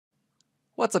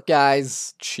What's up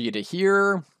guys, Cheetah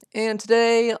here, and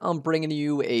today I'm bringing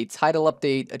you a title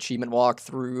update achievement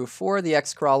walkthrough for the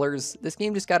Excrawlers. This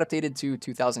game just got updated to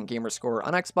 2000 gamerscore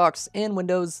on Xbox and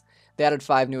Windows. They added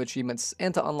 5 new achievements,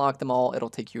 and to unlock them all, it'll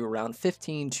take you around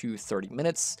 15 to 30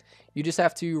 minutes. You just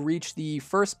have to reach the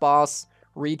first boss,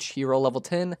 reach hero level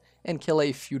 10, and kill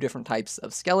a few different types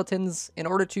of skeletons. In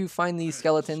order to find these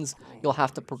skeletons, you'll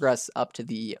have to progress up to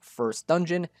the first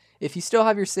dungeon. If you still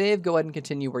have your save, go ahead and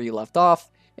continue where you left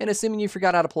off. And assuming you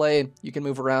forgot how to play, you can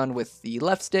move around with the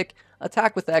left stick,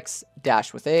 attack with X,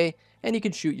 dash with A, and you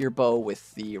can shoot your bow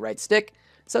with the right stick.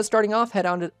 So starting off, head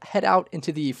out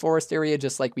into the forest area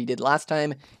just like we did last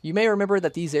time. You may remember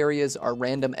that these areas are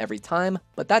random every time,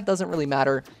 but that doesn't really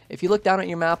matter. If you look down at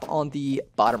your map on the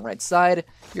bottom right side,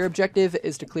 your objective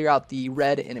is to clear out the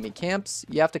red enemy camps.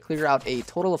 You have to clear out a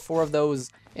total of 4 of those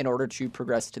in order to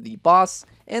progress to the boss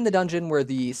and the dungeon where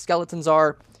the skeletons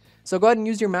are. So go ahead and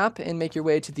use your map and make your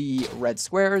way to the red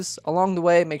squares. Along the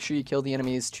way, make sure you kill the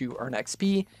enemies to earn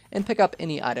XP and pick up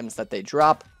any items that they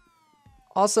drop.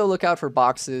 Also, look out for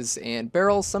boxes and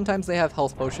barrels. Sometimes they have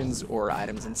health potions or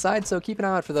items inside, so keep an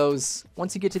eye out for those.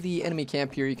 Once you get to the enemy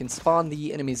camp here, you can spawn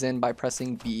the enemies in by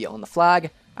pressing B on the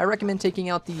flag. I recommend taking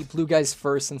out the blue guys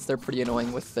first since they're pretty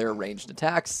annoying with their ranged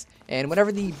attacks. And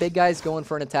whenever the big guys go in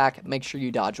for an attack, make sure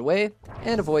you dodge away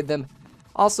and avoid them.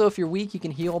 Also, if you're weak, you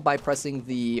can heal by pressing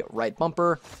the right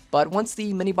bumper, but once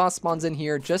the mini-boss spawns in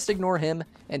here, just ignore him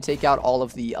and take out all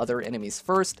of the other enemies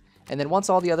first, and then once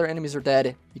all the other enemies are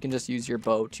dead, you can just use your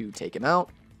bow to take him out.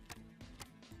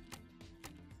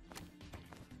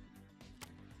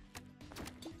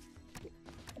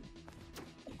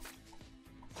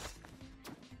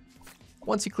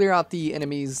 Once you clear out the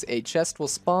enemies, a chest will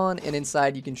spawn, and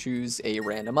inside you can choose a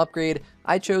random upgrade.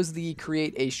 I chose the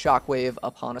create a shockwave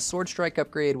upon a sword strike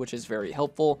upgrade, which is very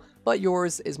helpful, but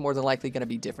yours is more than likely going to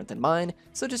be different than mine,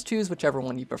 so just choose whichever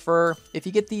one you prefer. If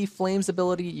you get the flames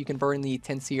ability, you can burn the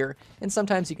tents here, and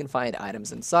sometimes you can find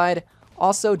items inside.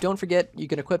 Also, don't forget, you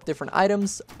can equip different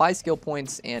items, buy skill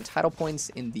points and title points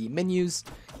in the menus.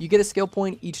 You get a skill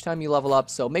point each time you level up,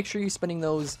 so make sure you're spending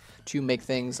those to make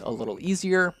things a little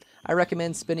easier. I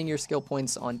recommend spending your skill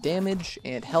points on damage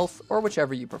and health, or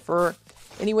whichever you prefer.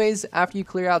 Anyways, after you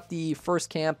clear out the first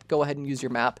camp, go ahead and use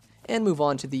your map and move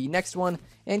on to the next one,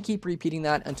 and keep repeating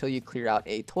that until you clear out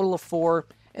a total of 4,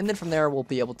 and then from there we'll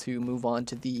be able to move on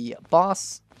to the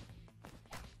boss.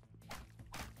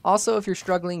 Also, if you're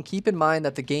struggling, keep in mind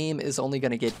that the game is only going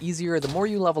to get easier the more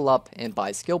you level up and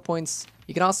buy skill points.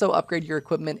 You can also upgrade your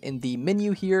equipment in the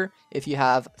menu here if you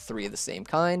have 3 of the same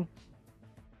kind.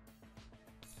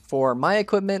 For my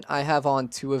equipment, I have on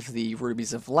 2 of the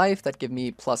Rubies of Life that give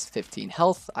me plus 15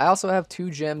 health. I also have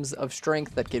 2 Gems of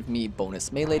Strength that give me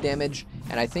bonus melee damage,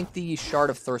 and I think the Shard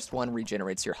of Thirst one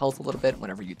regenerates your health a little bit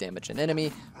whenever you damage an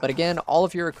enemy. But again, all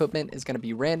of your equipment is going to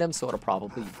be random, so it'll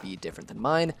probably be different than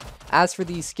mine. As for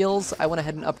the skills, I went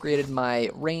ahead and upgraded my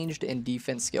ranged and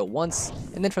defense skill once,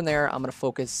 and then from there, I'm going to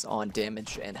focus on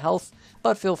damage and health,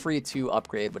 but feel free to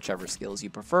upgrade whichever skills you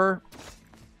prefer.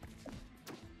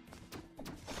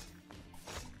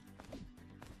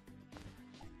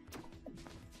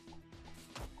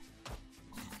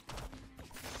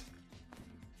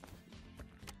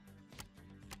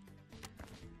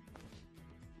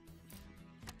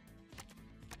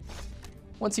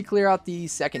 Once you clear out the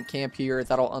second camp here,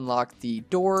 that'll unlock the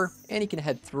door, and you can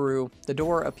head through. The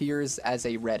door appears as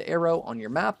a red arrow on your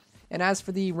map, and as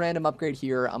for the random upgrade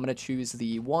here, I'm going to choose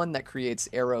the one that creates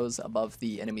arrows above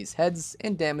the enemy's heads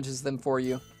and damages them for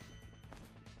you.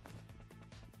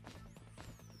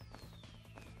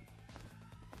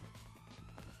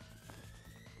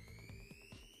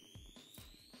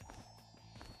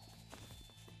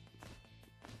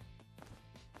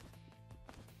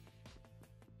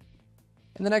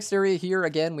 In the next area here,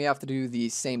 again, we have to do the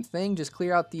same thing. Just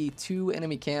clear out the 2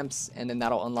 enemy camps, and then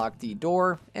that'll unlock the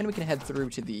door, and we can head through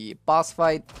to the boss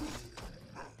fight.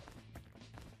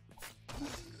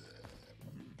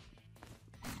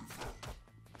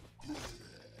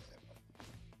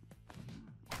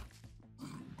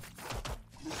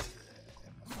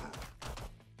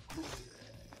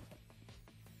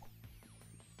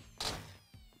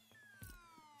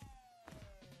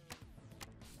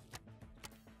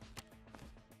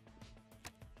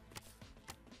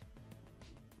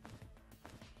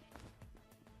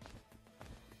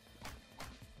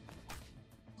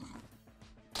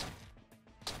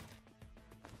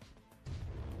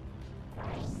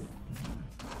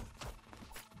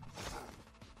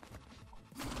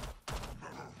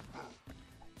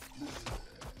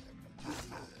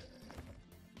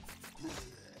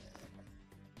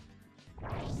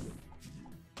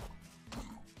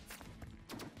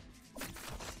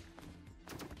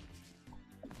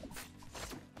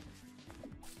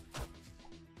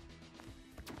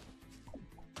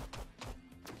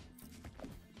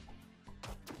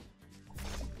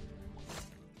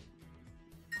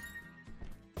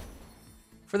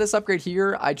 For this upgrade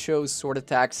here, I chose sword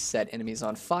attacks set enemies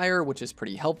on fire, which is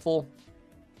pretty helpful.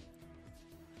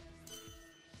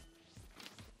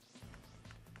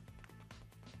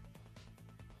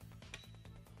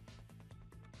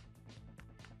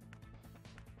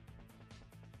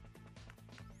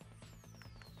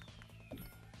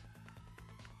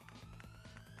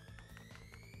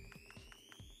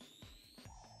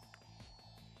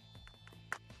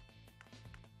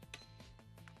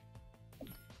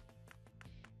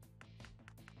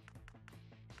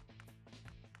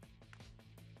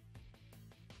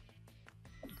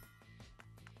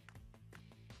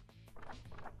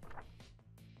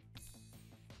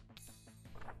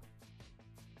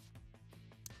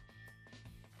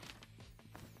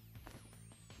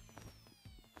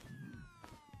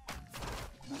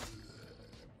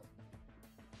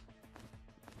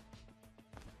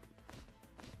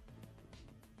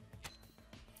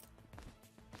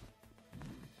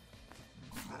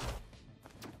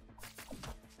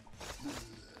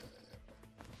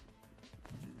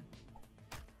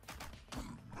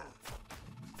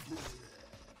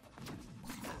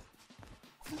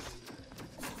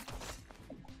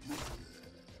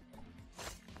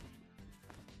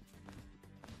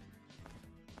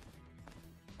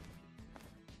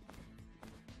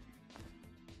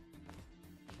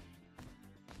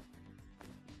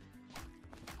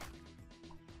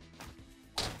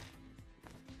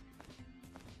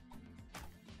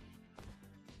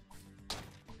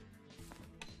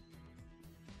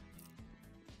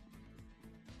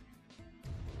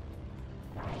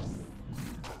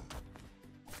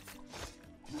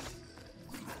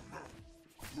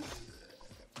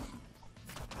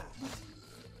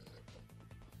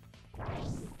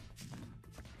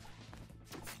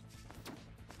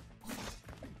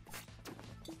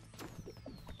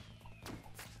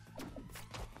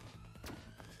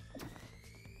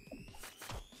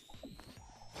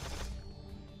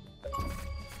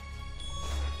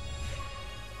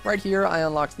 Right here, I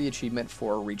unlocked the achievement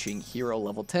for reaching hero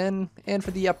level 10, and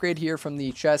for the upgrade here from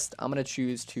the chest, I'm going to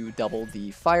choose to double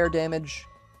the fire damage.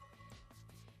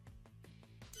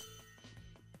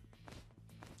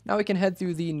 Now we can head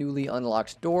through the newly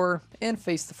unlocked door and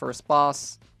face the first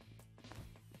boss.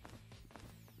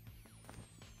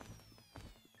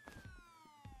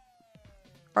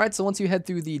 Alright, so once you head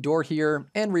through the door here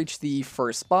and reach the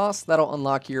first boss, that'll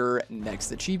unlock your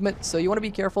next achievement. So you want to be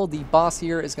careful. The boss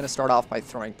here is going to start off by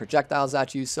throwing projectiles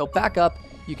at you. So back up,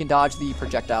 you can dodge the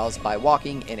projectiles by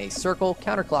walking in a circle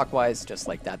counterclockwise, just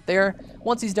like that there.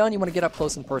 Once he's done, you want to get up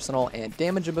close and personal and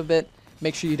damage him a bit.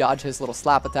 Make sure you dodge his little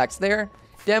slap attacks there.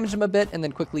 Damage him a bit and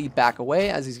then quickly back away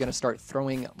as he's going to start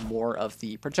throwing more of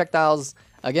the projectiles.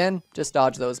 Again, just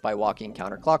dodge those by walking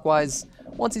counterclockwise.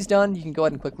 Once he's done, you can go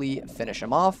ahead and quickly finish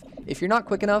him off. If you're not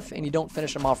quick enough and you don't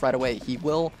finish him off right away, he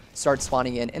will start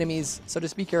spawning in enemies, so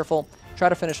just be careful. Try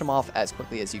to finish him off as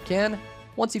quickly as you can.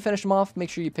 Once you finish him off, make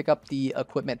sure you pick up the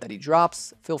equipment that he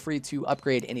drops. Feel free to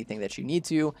upgrade anything that you need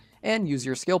to and use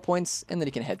your skill points, and then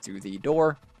you can head through the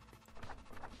door.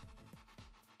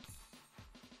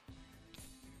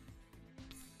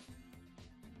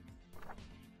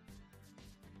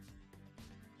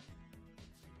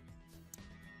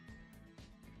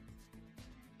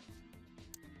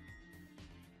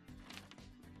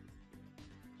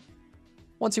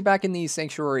 Once you're back in the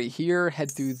sanctuary here,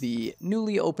 head through the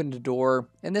newly opened door,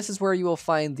 and this is where you will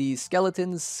find the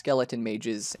skeletons, skeleton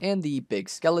mages, and the big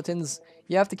skeletons.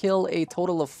 You have to kill a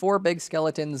total of 4 big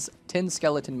skeletons, 10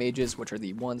 skeleton mages, which are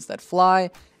the ones that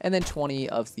fly, and then 20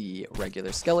 of the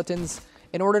regular skeletons.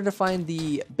 In order to find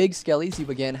the big skellies, you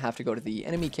again have to go to the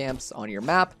enemy camps on your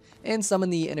map and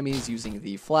summon the enemies using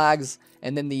the flags,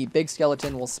 and then the big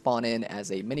skeleton will spawn in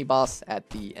as a mini-boss at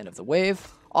the end of the wave.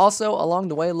 Also, along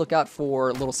the way, look out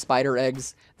for little spider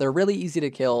eggs. They're really easy to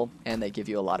kill, and they give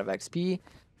you a lot of XP.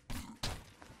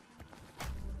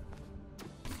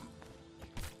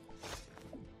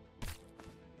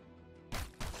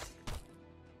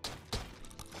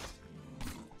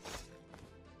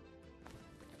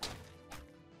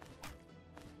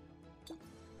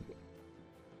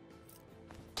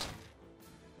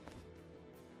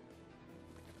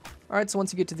 Alright, so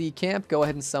once you get to the camp, go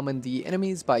ahead and summon the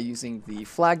enemies by using the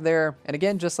flag there. And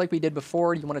again, just like we did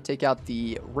before, you want to take out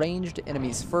the ranged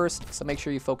enemies first. So make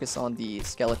sure you focus on the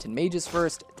skeleton mages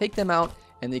first, take them out,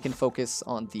 and then you can focus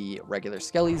on the regular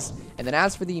skellies. And then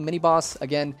as for the mini-boss,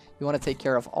 again, you want to take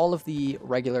care of all of the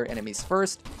regular enemies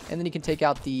first, and then you can take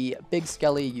out the big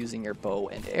skelly using your bow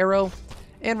and arrow.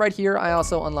 And right here, I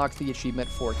also unlocked the achievement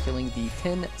for killing the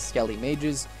 10 skelly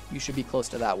mages. You should be close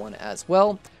to that one as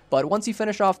well. But once you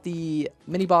finish off the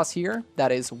mini-boss here, that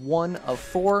is 1 of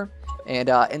 4, And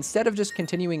instead of just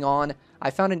continuing on,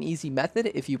 I found an easy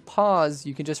method. If you pause,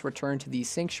 you can just return to the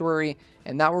sanctuary,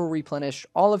 and that will replenish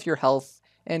all of your health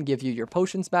and give you your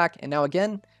potions back. And now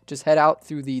again, just head out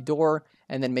through the door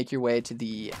and then make your way to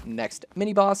the next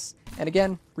mini boss. And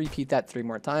again, repeat that 3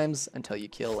 more times until you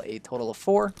kill a total of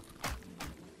 4.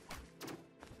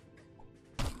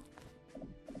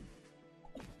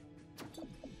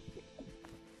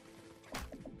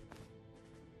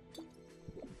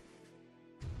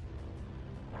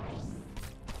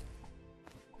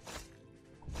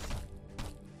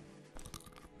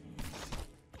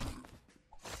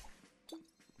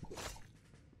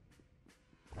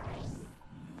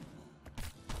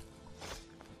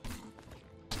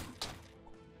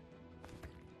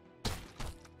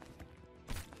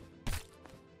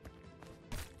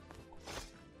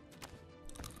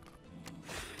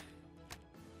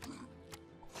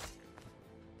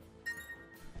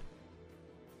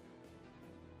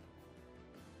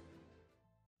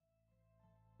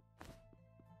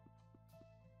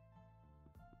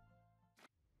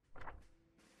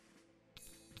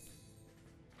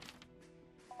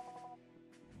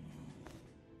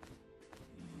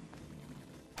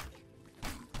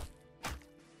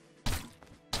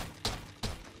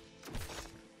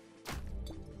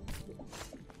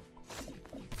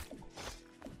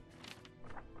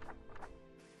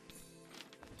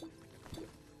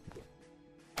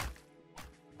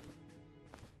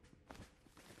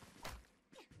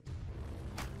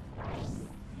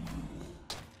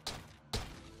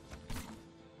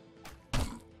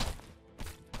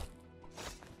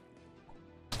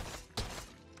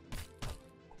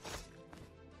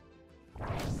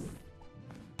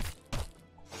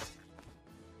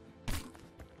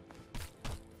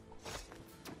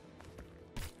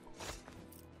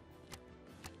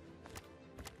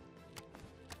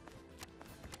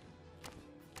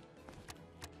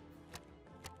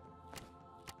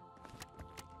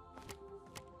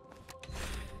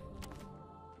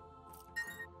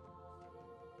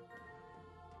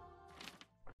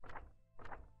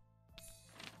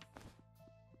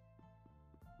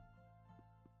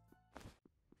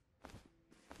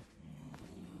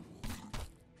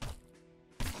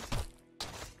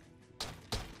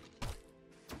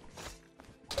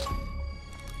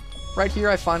 Right here,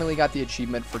 I finally got the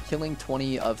achievement for killing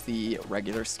 20 of the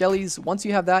regular skellies. Once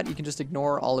you have that, you can just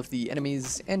ignore all of the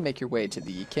enemies and make your way to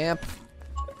the camp.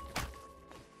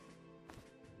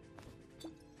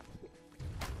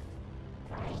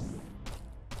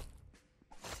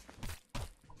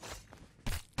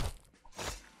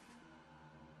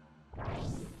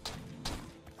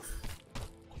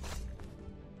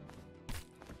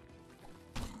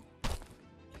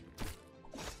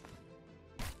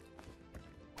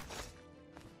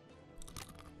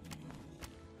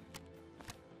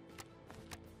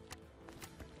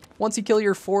 Once you kill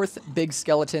your 4th big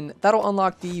skeleton, that'll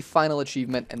unlock the final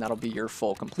achievement, and that'll be your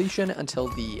full completion until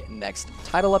the next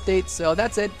title update. So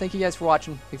that's it. Thank you guys for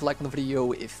watching. Leave a like on the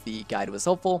video if the guide was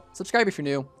helpful. Subscribe if you're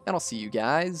new, and I'll see you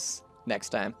guys next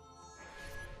time.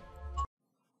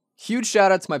 Huge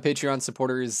shout out to my Patreon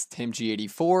supporters,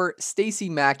 TimG84, Stacy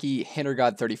Mackey,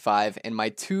 HinterGod35, and my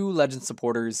 2 legend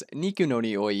supporters, Niku no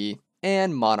Nioi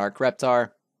and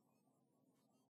MonarchReptar.